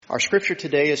Our scripture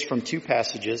today is from two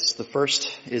passages. The first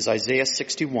is Isaiah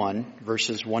 61,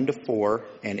 verses 1 to 4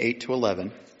 and 8 to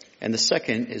 11. And the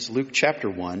second is Luke chapter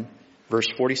 1, verse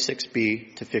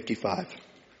 46b to 55.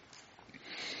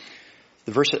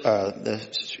 The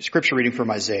scripture reading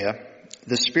from Isaiah.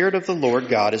 The Spirit of the Lord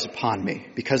God is upon me,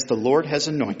 because the Lord has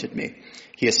anointed me.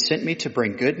 He has sent me to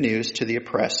bring good news to the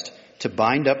oppressed, to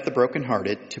bind up the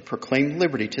brokenhearted, to proclaim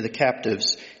liberty to the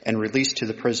captives and release to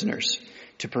the prisoners,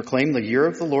 to proclaim the year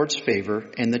of the Lord's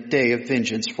favor and the day of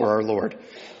vengeance for our Lord,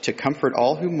 to comfort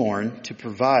all who mourn, to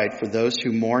provide for those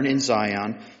who mourn in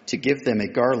Zion, to give them a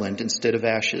garland instead of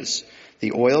ashes,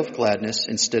 the oil of gladness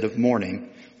instead of mourning,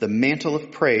 the mantle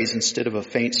of praise instead of a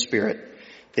faint spirit.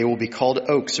 They will be called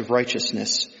oaks of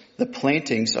righteousness, the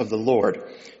plantings of the Lord,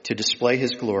 to display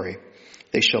his glory.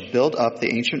 They shall build up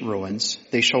the ancient ruins.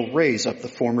 They shall raise up the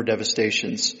former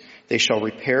devastations. They shall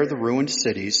repair the ruined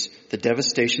cities, the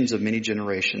devastations of many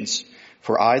generations.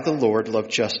 For I, the Lord, love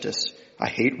justice. I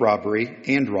hate robbery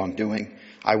and wrongdoing.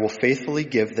 I will faithfully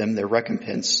give them their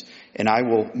recompense, and I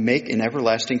will make an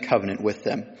everlasting covenant with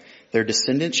them. Their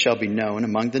descendants shall be known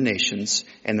among the nations,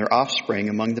 and their offspring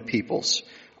among the peoples.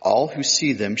 All who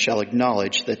see them shall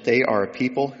acknowledge that they are a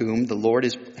people whom the Lord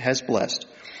has blessed.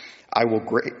 I will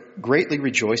greatly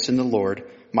rejoice in the Lord.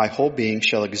 My whole being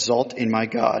shall exult in my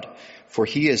God. For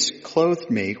he has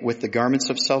clothed me with the garments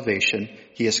of salvation.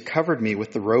 He has covered me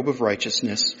with the robe of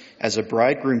righteousness. As a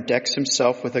bridegroom decks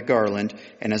himself with a garland,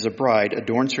 and as a bride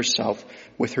adorns herself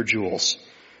with her jewels.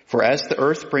 For as the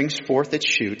earth brings forth its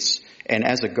shoots, and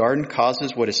as a garden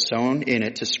causes what is sown in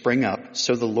it to spring up,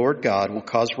 so the Lord God will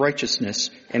cause righteousness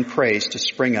and praise to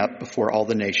spring up before all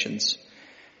the nations.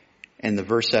 And the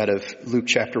verse out of Luke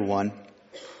chapter 1.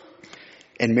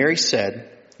 And Mary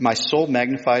said, My soul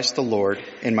magnifies the Lord,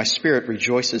 and my spirit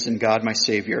rejoices in God my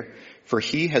Savior, for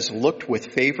he has looked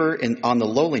with favor on the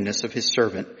lowliness of his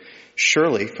servant.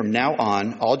 Surely from now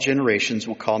on all generations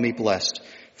will call me blessed,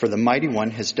 for the Mighty One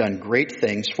has done great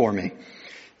things for me,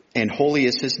 and holy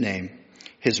is his name.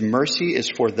 His mercy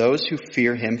is for those who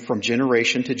fear him from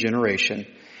generation to generation.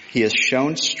 He has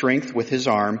shown strength with his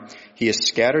arm. He has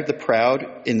scattered the proud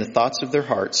in the thoughts of their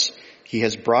hearts. He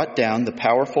has brought down the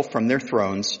powerful from their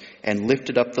thrones and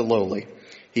lifted up the lowly.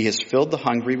 He has filled the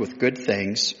hungry with good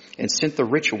things and sent the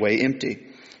rich away empty.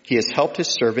 He has helped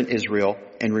his servant Israel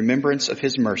in remembrance of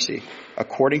his mercy,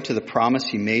 according to the promise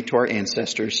he made to our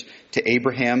ancestors, to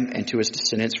Abraham and to his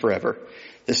descendants forever.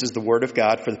 This is the word of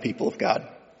God for the people of God.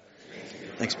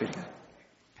 Thanks be to God.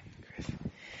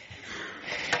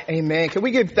 Amen. Can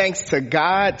we give thanks to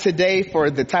God today for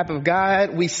the type of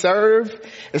God we serve,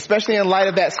 especially in light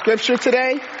of that scripture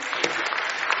today?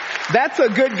 That's a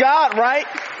good God, right?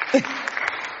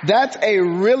 That's a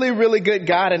really, really good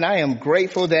God, and I am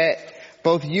grateful that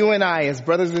both you and I, as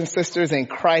brothers and sisters in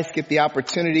Christ, get the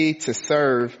opportunity to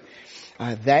serve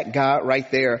that God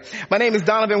right there. My name is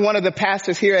Donovan, one of the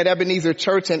pastors here at Ebenezer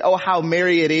Church, and oh, how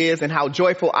merry it is and how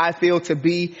joyful I feel to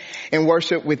be in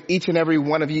worship with each and every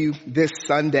one of you this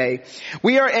Sunday.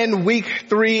 We are in week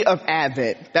 3 of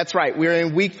Advent. That's right. We're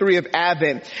in week 3 of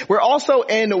Advent. We're also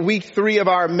in week 3 of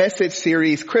our message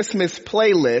series, Christmas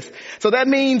Playlist. So that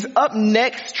means up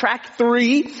next, track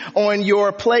 3 on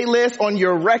your playlist, on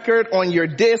your record, on your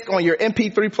disc, on your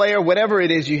MP3 player, whatever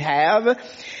it is you have.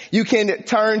 You can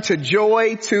turn to Joy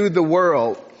to the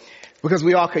World, because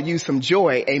we all could use some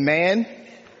joy. Amen.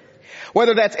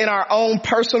 Whether that's in our own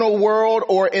personal world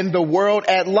or in the world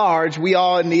at large, we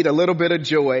all need a little bit of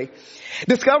joy.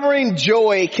 Discovering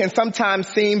joy can sometimes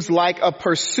seem like a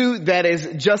pursuit that is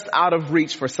just out of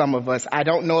reach for some of us. I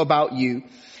don't know about you.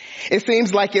 It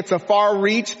seems like it's a far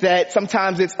reach, that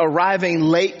sometimes it's arriving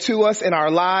late to us in our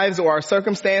lives or our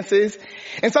circumstances.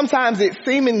 And sometimes it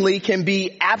seemingly can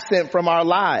be absent from our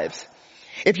lives.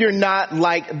 If you're not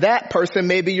like that person,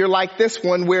 maybe you're like this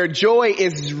one, where joy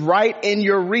is right in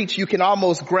your reach. You can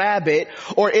almost grab it,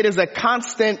 or it is a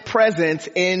constant presence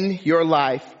in your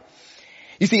life.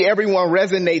 You see, everyone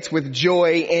resonates with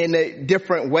joy in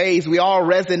different ways. We all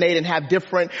resonate and have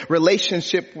different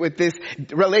relationships with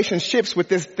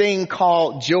this thing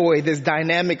called joy, this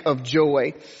dynamic of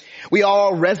joy. We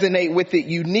all resonate with it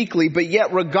uniquely, but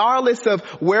yet regardless of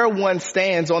where one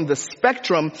stands on the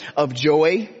spectrum of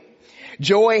joy,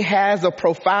 joy has a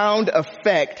profound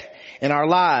effect in our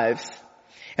lives.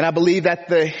 And I believe that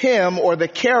the hymn or the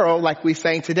carol, like we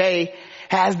sang today,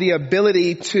 has the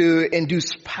ability to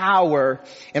induce power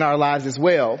in our lives as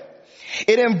well.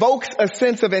 It invokes a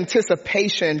sense of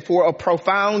anticipation for a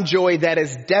profound joy that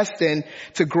is destined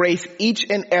to grace each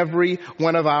and every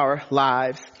one of our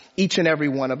lives, each and every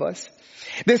one of us.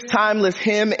 This timeless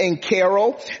hymn and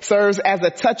carol serves as a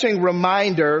touching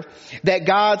reminder that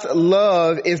God's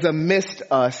love is amidst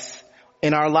us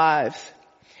in our lives.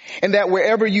 And that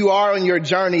wherever you are on your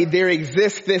journey, there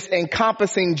exists this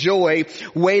encompassing joy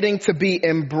waiting to be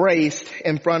embraced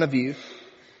in front of you.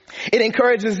 It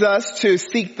encourages us to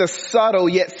seek the subtle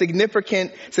yet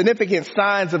significant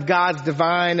signs of God's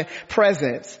divine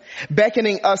presence,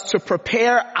 beckoning us to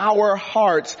prepare our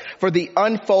hearts for the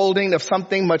unfolding of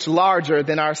something much larger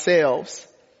than ourselves.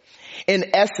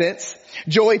 In essence,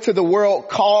 Joy to the World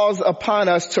calls upon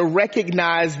us to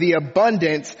recognize the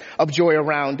abundance of joy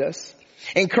around us,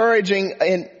 encouraging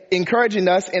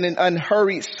us in an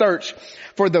unhurried search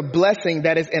for the blessing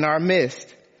that is in our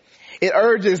midst. It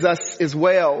urges us as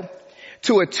well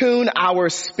to attune our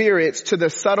spirits to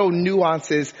the subtle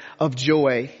nuances of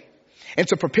joy and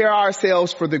to prepare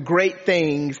ourselves for the great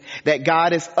things that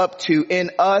God is up to in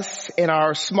us, in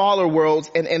our smaller worlds,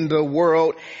 and in the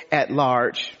world at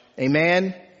large.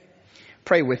 Amen.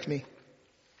 Pray with me.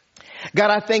 God,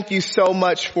 I thank you so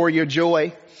much for your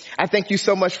joy. I thank you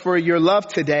so much for your love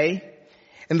today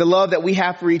and the love that we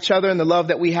have for each other and the love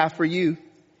that we have for you.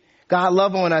 God,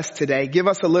 love on us today. Give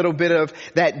us a little bit of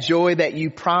that joy that you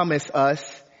promise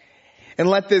us. And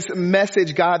let this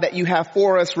message, God, that you have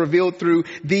for us revealed through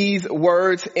these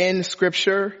words in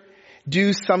Scripture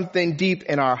do something deep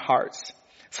in our hearts.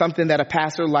 Something that a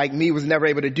pastor like me was never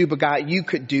able to do, but God, you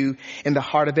could do in the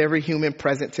heart of every human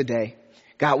present today.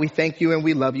 God, we thank you and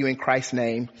we love you in Christ's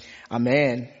name.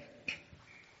 Amen.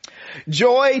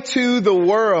 Joy to the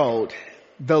world.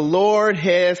 The Lord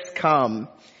has come.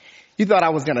 You thought I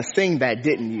was going to sing that,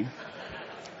 didn't you?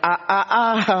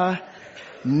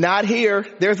 Not here.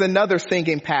 There's another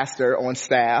singing pastor on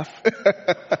staff.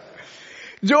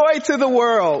 Joy to the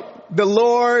world. The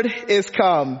Lord is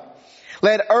come.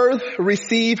 Let earth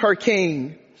receive her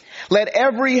King. Let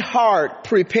every heart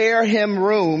prepare him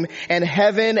room, and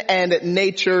heaven and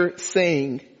nature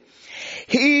sing.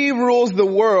 He rules the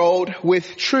world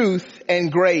with truth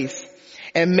and grace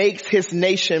and makes his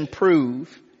nation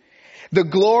prove the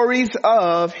glories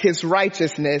of his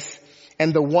righteousness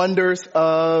and the wonders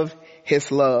of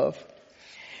his love.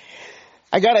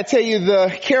 I gotta tell you,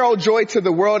 the carol Joy to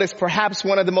the World is perhaps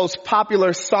one of the most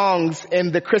popular songs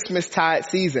in the Christmastide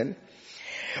season.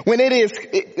 When it is,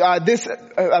 this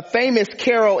famous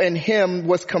carol and hymn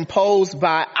was composed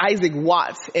by Isaac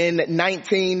Watts in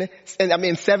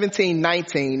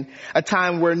 1719, a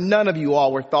time where none of you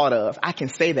all were thought of. I can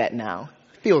say that now.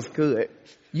 Feels good.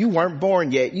 You weren't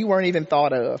born yet. You weren't even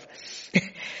thought of.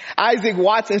 Isaac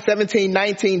Watts in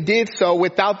 1719 did so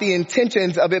without the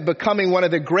intentions of it becoming one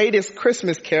of the greatest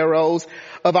Christmas carols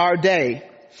of our day.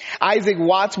 Isaac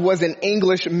Watts was an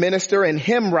English minister and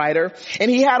hymn writer,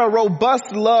 and he had a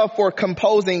robust love for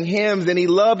composing hymns, and he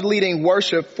loved leading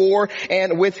worship for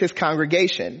and with his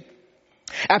congregation.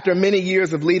 After many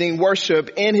years of leading worship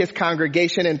in his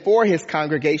congregation and for his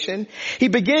congregation, he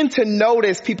began to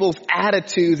notice people's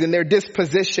attitudes and their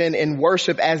disposition in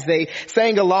worship as they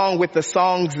sang along with the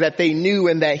songs that they knew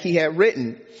and that he had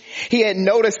written. He had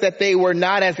noticed that they were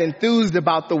not as enthused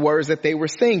about the words that they were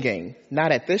singing.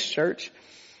 Not at this church.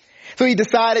 So he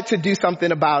decided to do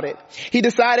something about it. He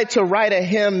decided to write a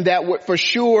hymn that would for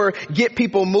sure get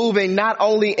people moving, not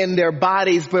only in their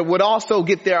bodies, but would also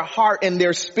get their heart and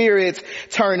their spirits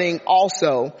turning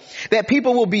also. That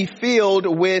people will be filled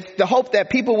with the hope that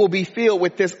people will be filled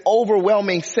with this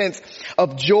overwhelming sense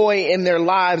of joy in their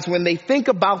lives when they think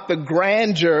about the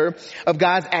grandeur of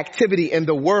God's activity in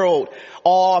the world,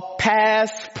 all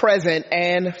past, present,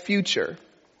 and future.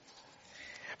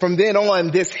 From then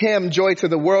on, this hymn, Joy to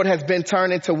the World, has been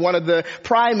turned into one of the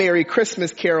primary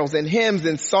Christmas carols and hymns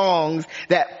and songs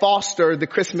that foster the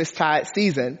Christmastide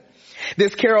season.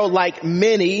 This carol, like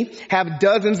many, have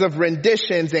dozens of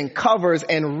renditions and covers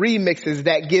and remixes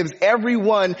that gives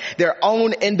everyone their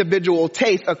own individual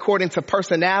taste according to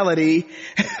personality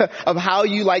of how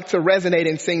you like to resonate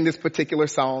and sing this particular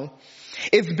song.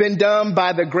 It's been done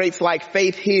by the greats like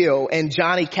Faith Hill and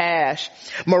Johnny Cash,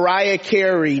 Mariah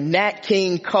Carey, Nat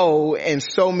King Cole, and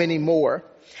so many more.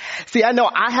 See, I know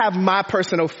I have my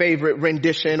personal favorite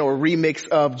rendition or remix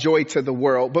of Joy to the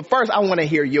World, but first I want to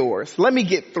hear yours. Let me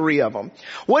get 3 of them.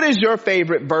 What is your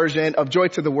favorite version of Joy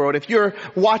to the World? If you're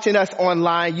watching us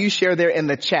online, you share there in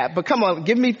the chat, but come on,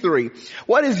 give me 3.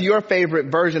 What is your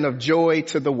favorite version of Joy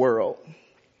to the World?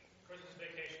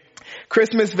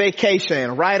 Christmas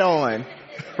Vacation. Right on.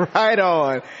 Right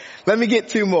on. Let me get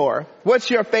 2 more. What's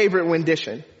your favorite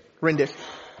rendition?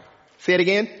 Say it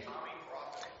again.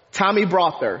 Tommy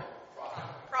Brother.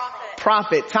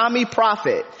 Prophet. Tommy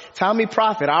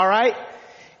Prophet. All right.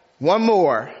 1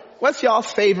 more. What's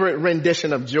y'all's favorite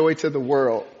rendition of Joy to the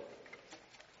World?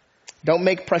 Don't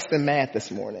make Preston mad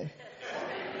this morning.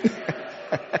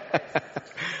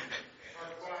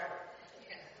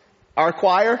 Our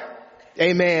choir?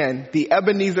 Amen. The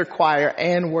Ebenezer Choir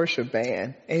and Worship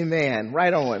Band. Amen.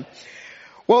 Right on.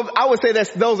 Well, I would say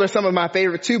those are some of my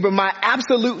favorite too, but my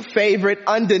absolute favorite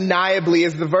undeniably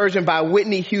is the version by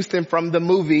Whitney Houston from the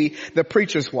movie The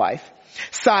Preacher's Wife.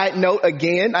 Side note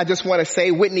again, I just want to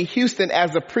say Whitney Houston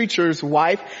as a preacher's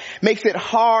wife makes it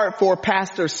hard for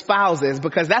pastor spouses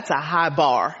because that's a high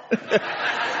bar.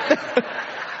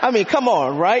 I mean, come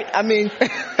on, right? I mean,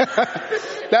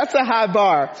 that's a high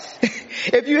bar.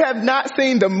 If you have not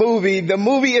seen the movie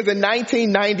is a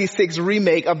 1996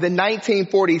 remake of the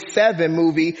 1947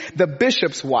 movie, The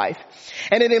Bishop's Wife.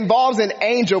 And it involves an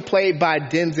angel played by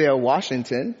Denzel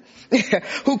Washington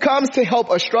who comes to help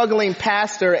a struggling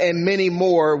pastor and many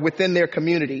more within their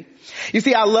community. You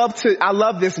see, I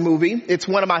love this movie. It's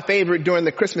one of my favorite during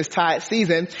the Christmastide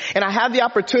season. And I have the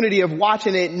opportunity of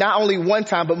watching it not only one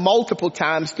time, but multiple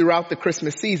times throughout the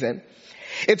Christmas season.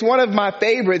 It's one of my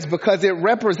favorites because it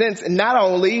represents not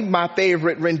only my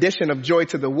favorite rendition of Joy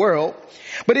to the World,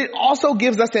 but it also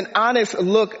gives us an honest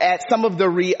look at some of the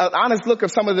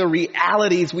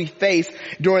realities we face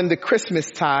during the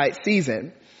Christmastide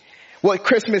season. What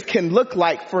Christmas can look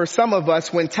like for some of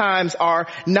us when times are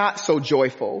not so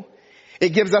joyful. It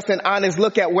gives us an honest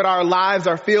look at what our lives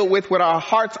are filled with, what our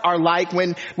hearts are like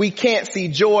when we can't see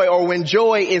joy or when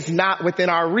joy is not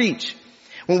within our reach.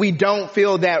 When we don't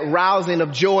feel that rousing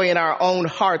of joy in our own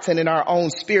hearts and in our own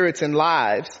spirits and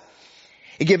lives.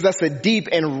 It gives us a deep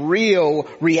and real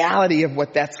reality of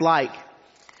what that's like.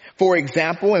 For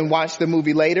example, and watch the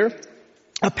movie later,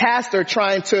 a pastor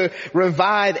trying to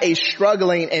revive a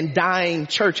struggling and dying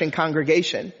church and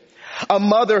congregation. A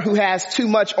mother who has too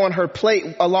much on her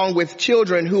plate along with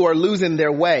children who are losing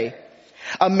their way.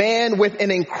 A man with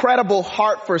an incredible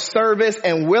heart for service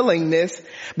and willingness,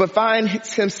 but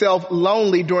finds himself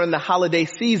lonely during the holiday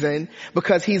season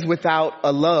because he's without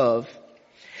a love.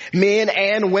 Men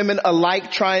and women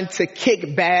alike trying to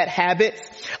kick bad habits.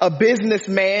 A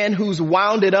businessman who's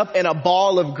wound it up in a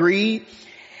ball of greed.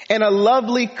 And a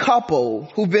lovely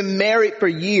couple who've been married for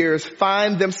years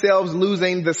find themselves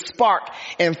losing the spark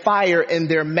and fire in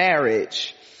their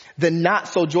marriage. The not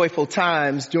so joyful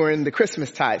times during the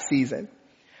Christmastide season.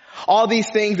 All these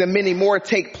things and many more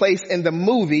take place in the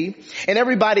movie, and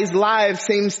everybody's lives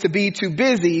seems to be too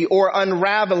busy or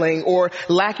unraveling or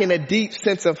lacking a deep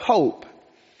sense of hope.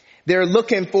 They're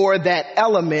looking for that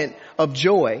element of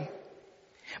joy.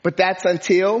 But that's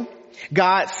until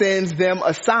God sends them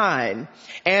a sign,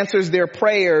 answers their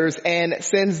prayers, and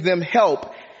sends them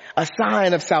help, a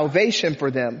sign of salvation for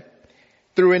them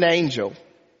through an angel.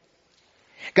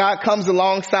 God comes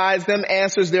alongside them,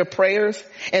 answers their prayers,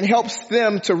 and helps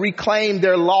them to reclaim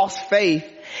their lost faith,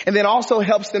 and then also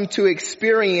helps them to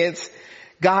experience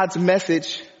God's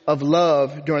message of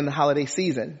love during the holiday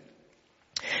season.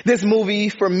 This movie,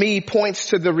 for me, points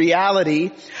to the reality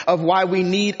of why we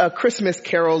need a Christmas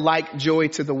carol like Joy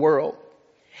to the World.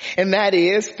 And that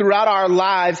is, throughout our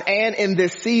lives and in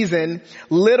this season,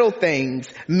 little things,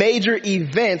 major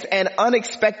events, and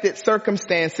unexpected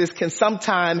circumstances can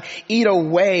sometimes eat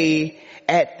away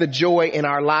at the joy in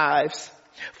our lives,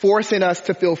 forcing us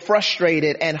to feel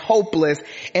frustrated and hopeless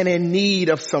and in need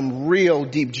of some real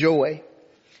deep joy.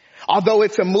 Although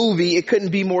it's a movie, it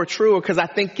couldn't be more true because I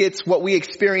think it's what we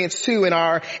experience too in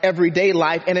our everyday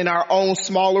life and in our own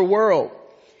smaller world.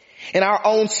 In our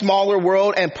own smaller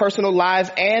world and personal lives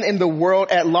and in the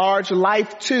world at large,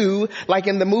 life too, like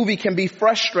in the movie, can be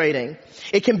frustrating.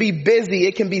 It can be busy.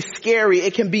 It can be scary.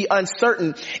 It can be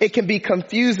uncertain. It can be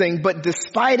confusing. But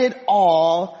despite it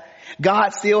all, God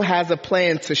still has a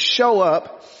plan to show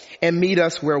up and meet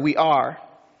us where we are.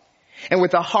 And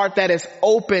with a heart that is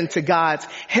open to God's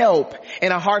help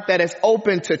and a heart that is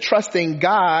open to trusting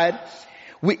God,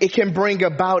 it can bring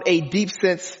about a deep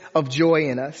sense of joy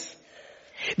in us.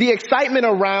 The excitement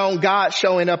around God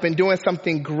showing up and doing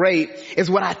something great is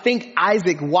what I think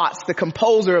Isaac Watts, the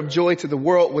composer of Joy to the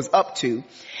World, was up to.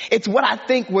 It's what I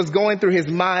think was going through his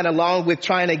mind along with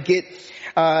trying to get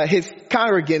his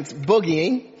congregants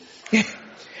boogieing.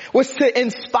 Was to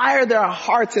inspire their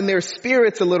hearts and their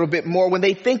spirits a little bit more when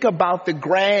they think about the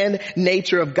grand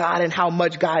nature of God and how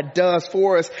much God does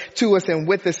for us, to us, and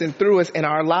with us and through us in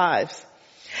our lives.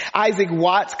 Isaac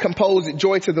Watts composed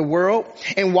Joy to the World,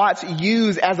 and Watts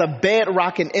used as a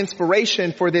bedrock and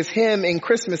inspiration for this hymn in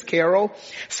Christmas carol,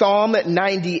 Psalm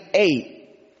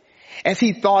 98, as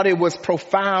he thought it was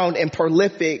profound and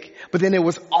prolific, but then it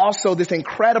was also this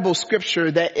incredible scripture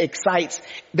that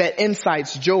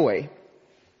incites joy.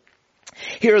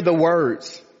 Here are the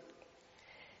words.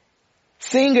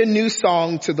 Sing a new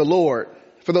song to the Lord,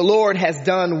 for the Lord has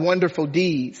done wonderful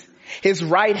deeds. His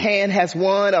right hand has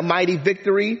won a mighty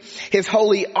victory. His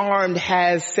holy arm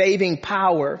has saving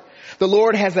power. The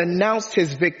Lord has announced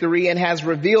his victory and has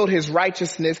revealed his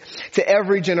righteousness to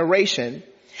every generation.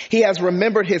 He has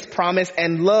remembered his promise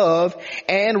and love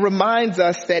and reminds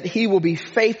us that he will be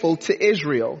faithful to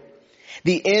Israel.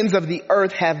 The ends of the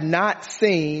earth have not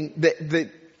seen the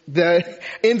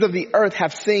ends of the earth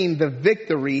have seen the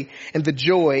victory and the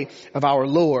joy of our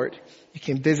Lord. You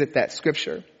can visit that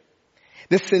scripture.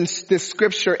 This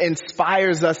scripture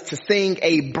inspires us to sing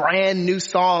a brand new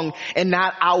song and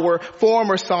not our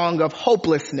former song of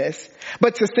hopelessness,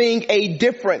 but to sing a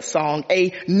different song,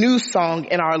 a new song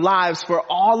in our lives for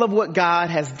all of what God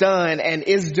has done and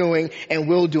is doing and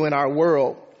will do in our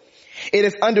world. It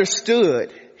is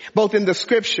understood both in the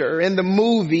scripture, in the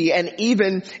movie, and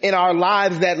even in our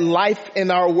lives that life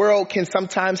in our world can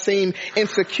sometimes seem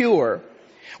insecure.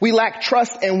 We lack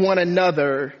trust in one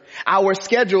another. Our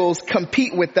schedules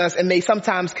compete with us and they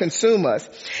sometimes consume us.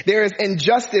 There is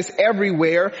injustice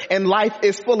everywhere and life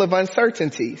is full of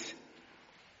uncertainties.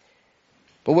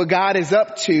 But what God is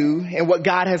up to and what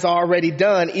God has already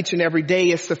done each and every day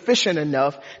is sufficient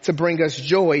enough to bring us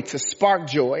joy, to spark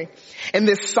joy. And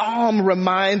this psalm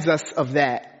reminds us of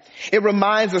that. It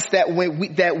reminds us that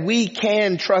we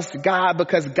can trust God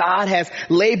because God has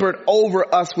labored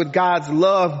over us with God's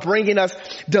love, bringing us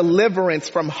deliverance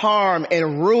from harm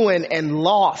and ruin and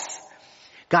loss.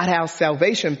 God has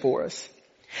salvation for us.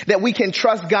 That we can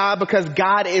trust God because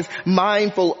God is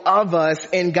mindful of us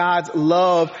and God's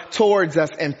love towards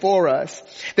us and for us.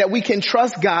 That we can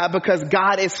trust God because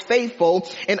God is faithful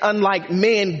and unlike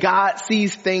men, God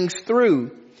sees things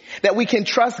through. That we can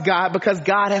trust God because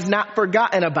God has not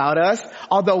forgotten about us,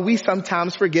 although we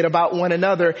sometimes forget about one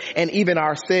another and even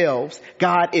ourselves.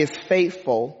 God is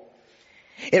faithful.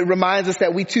 It reminds us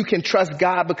that we too can trust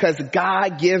God because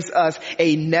God gives us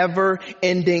a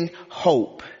never-ending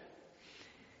hope.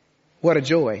 What a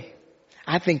joy.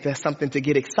 I think that's something to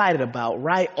get excited about.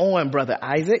 Right on, Brother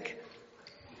Isaac.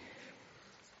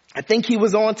 I think he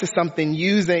was on to something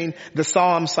using the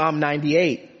Psalm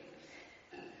 98.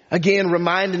 Again,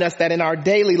 reminding us that in our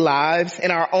daily lives, in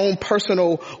our own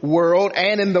personal world,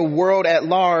 and in the world at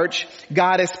large,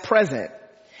 God is present.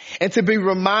 And to be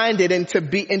reminded and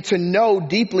to know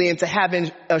deeply and to have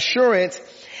an assurance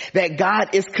that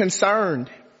God is concerned.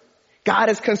 God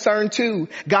is concerned too.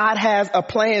 God has a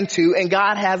plan too, and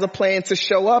God has a plan to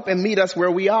show up and meet us where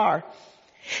we are.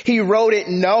 He wrote it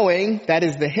knowing, that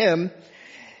is the hymn,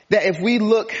 that if we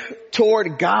look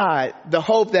toward God, the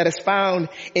hope that is found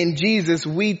in Jesus,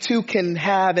 we too can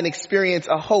have and experience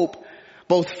a hope,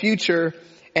 both future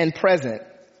and present.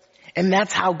 And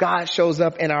that's how God shows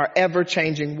up in our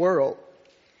ever-changing world.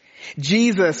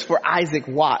 Jesus, for Isaac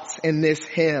Watts in this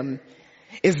hymn,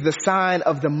 is the sign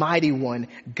of the mighty one,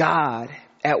 God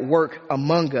at work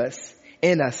among us,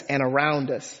 in us, and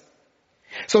around us.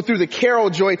 So through the carol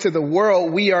Joy to the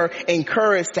World, we are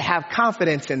encouraged to have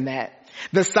confidence in that.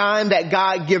 The sign that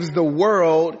God gives the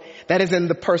world that is in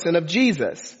the person of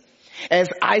Jesus. As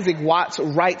Isaac Watts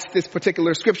writes this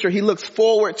particular scripture, he looks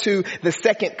forward to the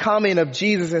second coming of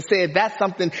Jesus and said that's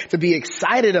something to be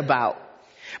excited about.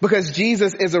 Because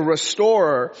Jesus is a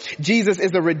restorer. Jesus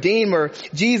is a redeemer.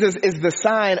 Jesus is the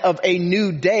sign of a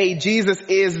new day. Jesus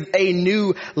is a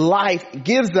new life,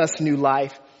 gives us new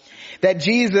life. That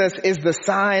Jesus is the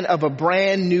sign of a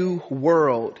brand new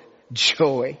world.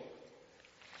 Joy.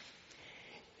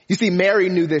 You see, Mary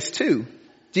knew this too.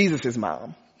 Jesus'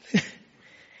 mom.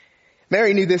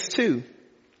 Mary knew this too.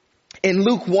 In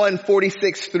Luke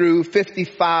 1:46 through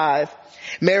 55,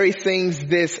 Mary sings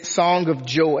this song of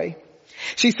joy.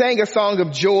 She sang a song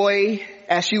of joy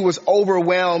as she was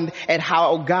overwhelmed at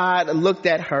how God looked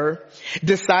at her,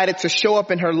 decided to show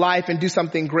up in her life and do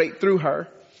something great through her.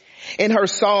 In her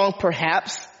song,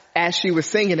 perhaps, as she was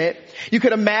singing it, you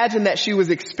could imagine that she was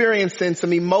experiencing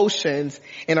some emotions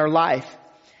in her life.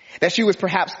 That she was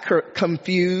perhaps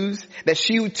confused, that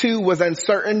she too was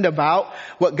uncertain about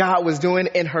what God was doing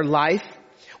in her life,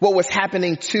 what was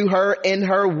happening to her, in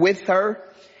her, with her,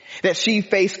 that she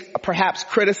faced perhaps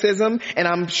criticism and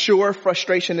I'm sure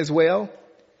frustration as well.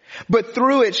 But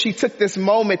through it, she took this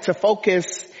moment to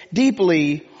focus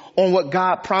deeply on what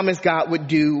God promised God would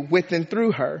do with and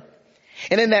through her.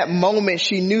 And in that moment,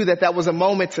 she knew that that was a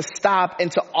moment to stop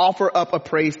and to offer up a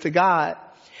praise to God.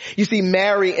 You see,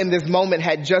 Mary in this moment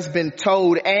had just been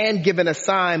told and given a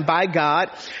sign by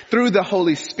God through the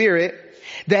Holy Spirit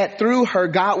that through her,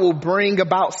 God will bring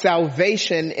about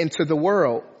salvation into the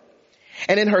world.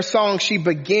 And in her song, she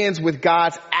begins with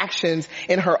God's actions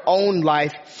in her own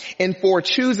life and for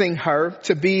choosing her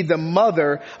to be the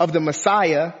mother of the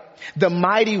Messiah, the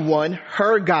mighty one,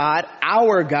 her God,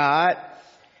 our God,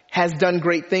 has done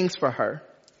great things for her.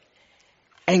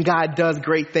 And God does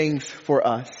great things for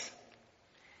us.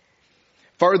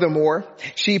 Furthermore,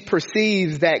 she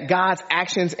perceives that God's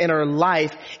actions in her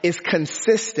life is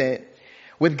consistent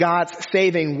with God's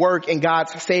saving work and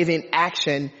God's saving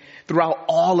action throughout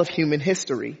all of human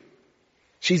history.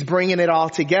 She's bringing it all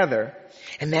together,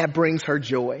 and that brings her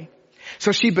joy.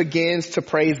 So she begins to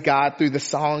praise God through the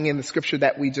song in the scripture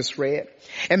that we just read.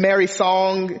 And Mary's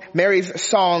song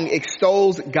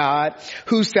extols God,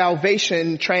 whose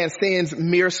salvation transcends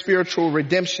mere spiritual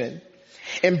redemption,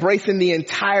 embracing the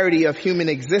entirety of human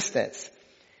existence.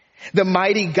 The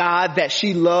mighty God that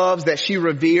she loves, that she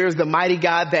reveres, the mighty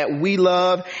God that we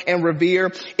love and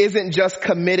revere isn't just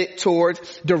committed towards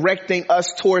directing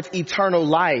us towards eternal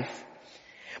life,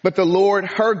 but the Lord,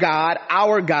 her God,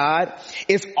 our God,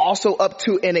 is also up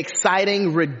to an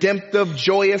exciting, redemptive,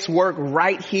 joyous work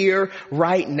right here,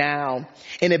 right now.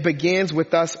 And it begins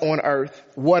with us on earth.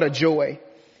 What a joy.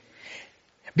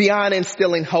 Beyond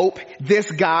instilling hope,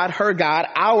 this God, her God,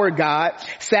 our God,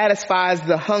 satisfies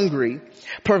the hungry,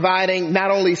 providing not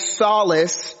only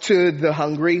solace to the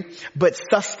hungry, but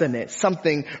sustenance,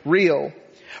 something real.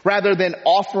 Rather than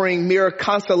offering mere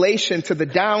consolation to the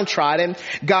downtrodden,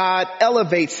 God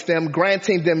elevates them,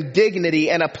 granting them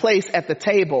dignity and a place at the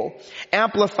table,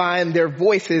 amplifying their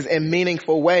voices in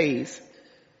meaningful ways.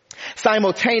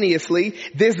 Simultaneously,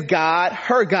 this God,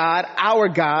 her God, our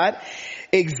God,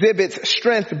 exhibits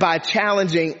strength by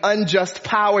challenging unjust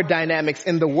power dynamics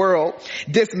in the world,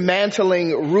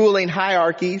 dismantling ruling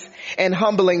hierarchies, and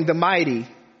humbling the mighty.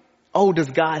 Oh,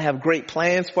 does God have great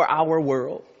plans for our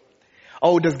world?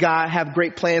 Oh, does God have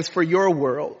great plans for your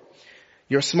world,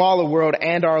 your smaller world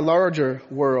and our larger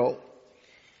world?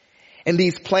 And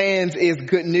these plans is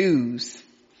good news.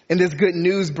 And this good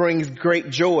news brings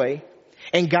great joy.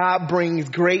 And God brings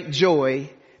great joy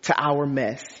to our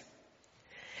mess.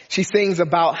 She sings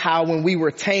about how when we were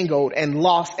tangled and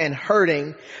lost and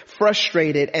hurting,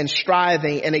 frustrated and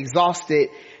striving and exhausted,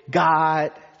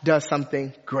 God does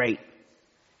something great.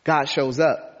 God shows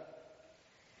up.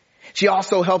 She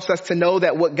also helps us to know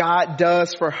that what God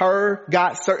does for her,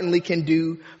 God certainly can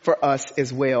do for us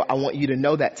as well. I want you to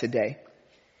know that today.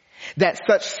 That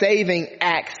such saving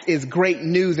acts is great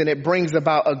news and it brings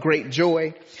about a great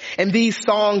joy. And these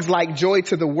songs like Joy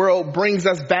to the World brings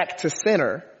us back to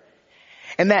center.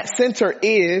 And that center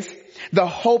is the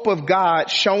hope of God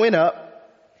showing up.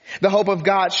 The hope of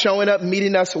God showing up,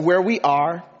 meeting us where we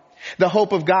are. The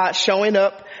hope of God showing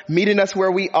up, meeting us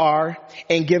where we are,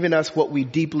 and giving us what we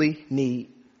deeply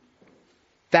need.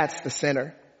 That's the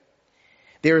center.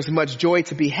 There is much joy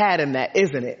to be had in that,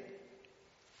 isn't it?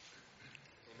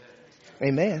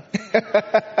 Amen.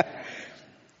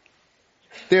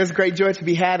 There's great joy to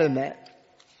be had in that.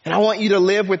 And I want you to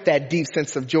live with that deep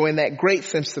sense of joy and that great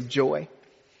sense of joy.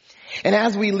 And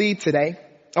as we leave today,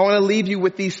 I want to leave you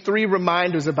with these 3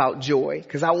 reminders about joy,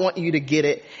 because I want you to get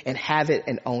it and have it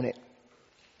and own it.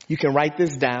 You can write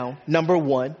this down. Number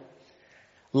 1,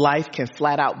 life can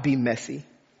flat out be messy.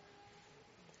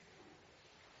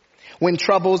 When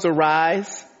troubles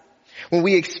arise, when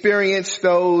we experience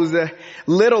those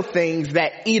little things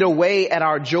that eat away at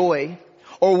our joy,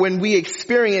 or when we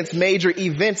experience major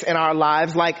events in our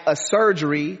lives like a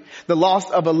surgery, the loss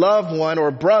of a loved one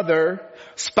or brother,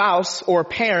 spouse, or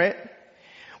parent,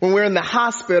 when we're in the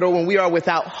hospital, when we are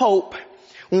without hope,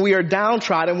 when we are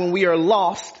downtrodden, when we are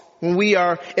lost, when we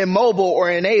are immobile or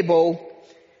unable,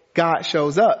 God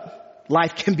shows up.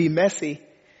 Life can be messy.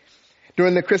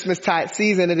 During the Christmastide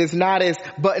season, it is not as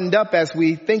buttoned up as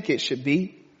we think it should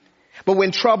be. But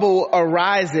when trouble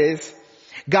arises,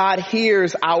 God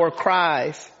hears our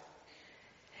cries.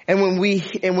 And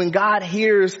when God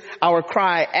hears our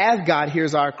cry, as God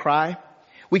hears our cry,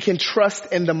 we can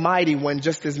trust in the mighty one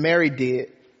just as Mary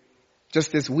did,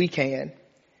 just as we can.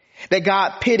 That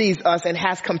God pities us and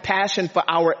has compassion for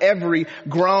our every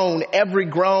groan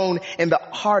in the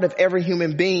heart of every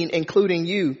human being, including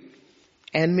you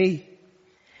and me.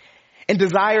 And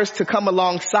desires to come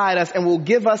alongside us and will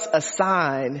give us a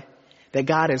sign that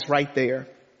God is right there.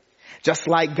 Just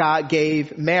like God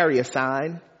gave Mary a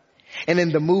sign. And in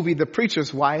the movie, The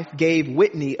Preacher's Wife gave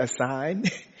Whitney a sign,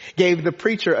 gave the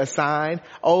preacher a sign.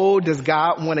 Oh, does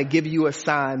God want to give you a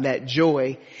sign that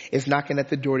joy is knocking at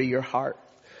the door to your heart?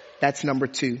 That's number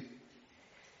 2.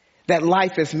 That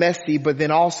life is messy, but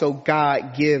then also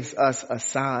God gives us a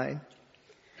sign.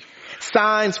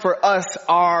 Signs for us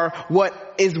are what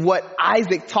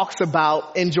Isaac talks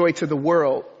about in Joy to the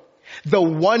World. The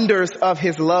wonders of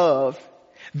his love.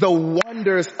 The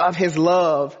wonders of his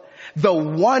love. The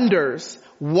wonders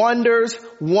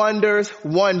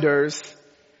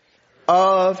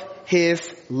of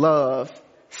his love.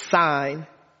 Sign.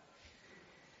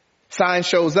 Sign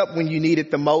shows up when you need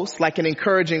it the most, like an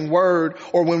encouraging word,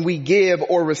 or when we give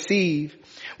or receive,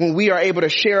 when we are able to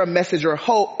share a message of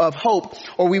hope,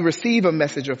 or we receive a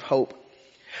message of hope.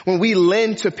 When we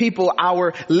lend to people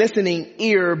our listening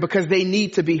ear because they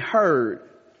need to be heard.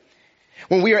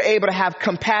 When we are able to have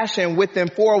compassion with them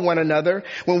for one another.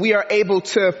 When we are able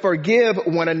to forgive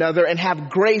one another and have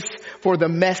grace for the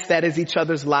mess that is each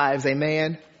other's lives.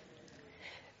 Amen.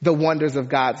 The wonders of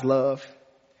God's love.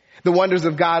 The wonders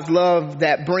of God's love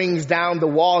that brings down the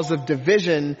walls of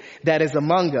division that is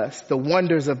among us. The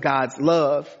wonders of God's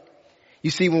love. You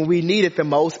see, when we need it the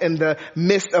most, in the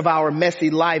midst of our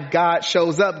messy life, God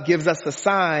shows up, gives us a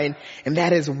sign, and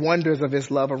that is wonders of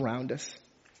his love around us.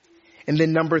 And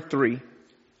then number 3,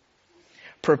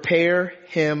 prepare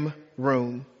him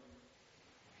room.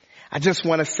 I just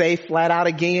want to say flat out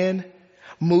again,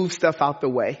 move stuff out the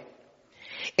way.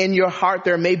 In your heart,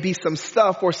 there may be some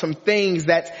stuff or some things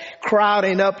that's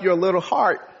crowding up your little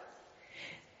heart.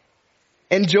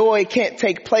 And joy can't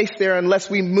take place there unless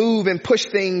we move and push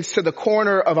things to the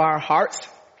corner of our hearts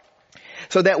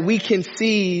so that we can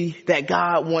see that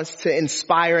God wants to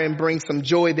inspire and bring some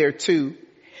joy there too.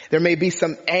 There may be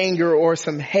some anger or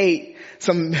some hate,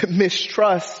 some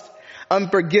mistrust,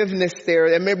 unforgiveness there.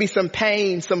 There may be some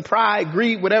pain, some pride,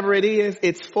 greed, whatever it is,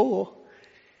 it's full.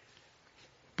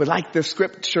 But like the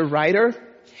scripture writer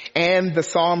and the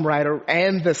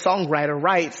songwriter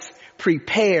writes,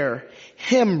 prepare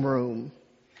him room.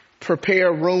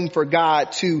 Prepare room for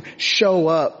God to show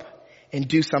up and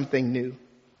do something new.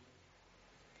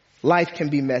 Life can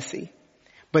be messy,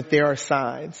 but there are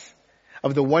signs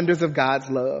of the wonders of God's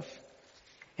love.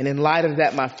 And in light of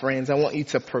that, my friends, I want you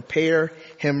to prepare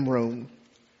him room.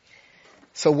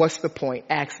 So what's the point?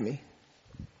 Ask me.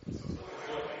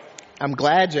 I'm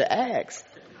glad you asked.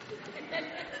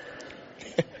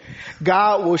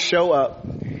 God will show up.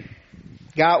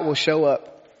 God will show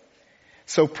up.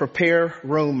 So prepare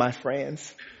room, my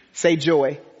friends. Say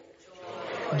joy.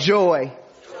 Joy.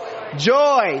 Joy.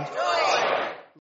 Joy.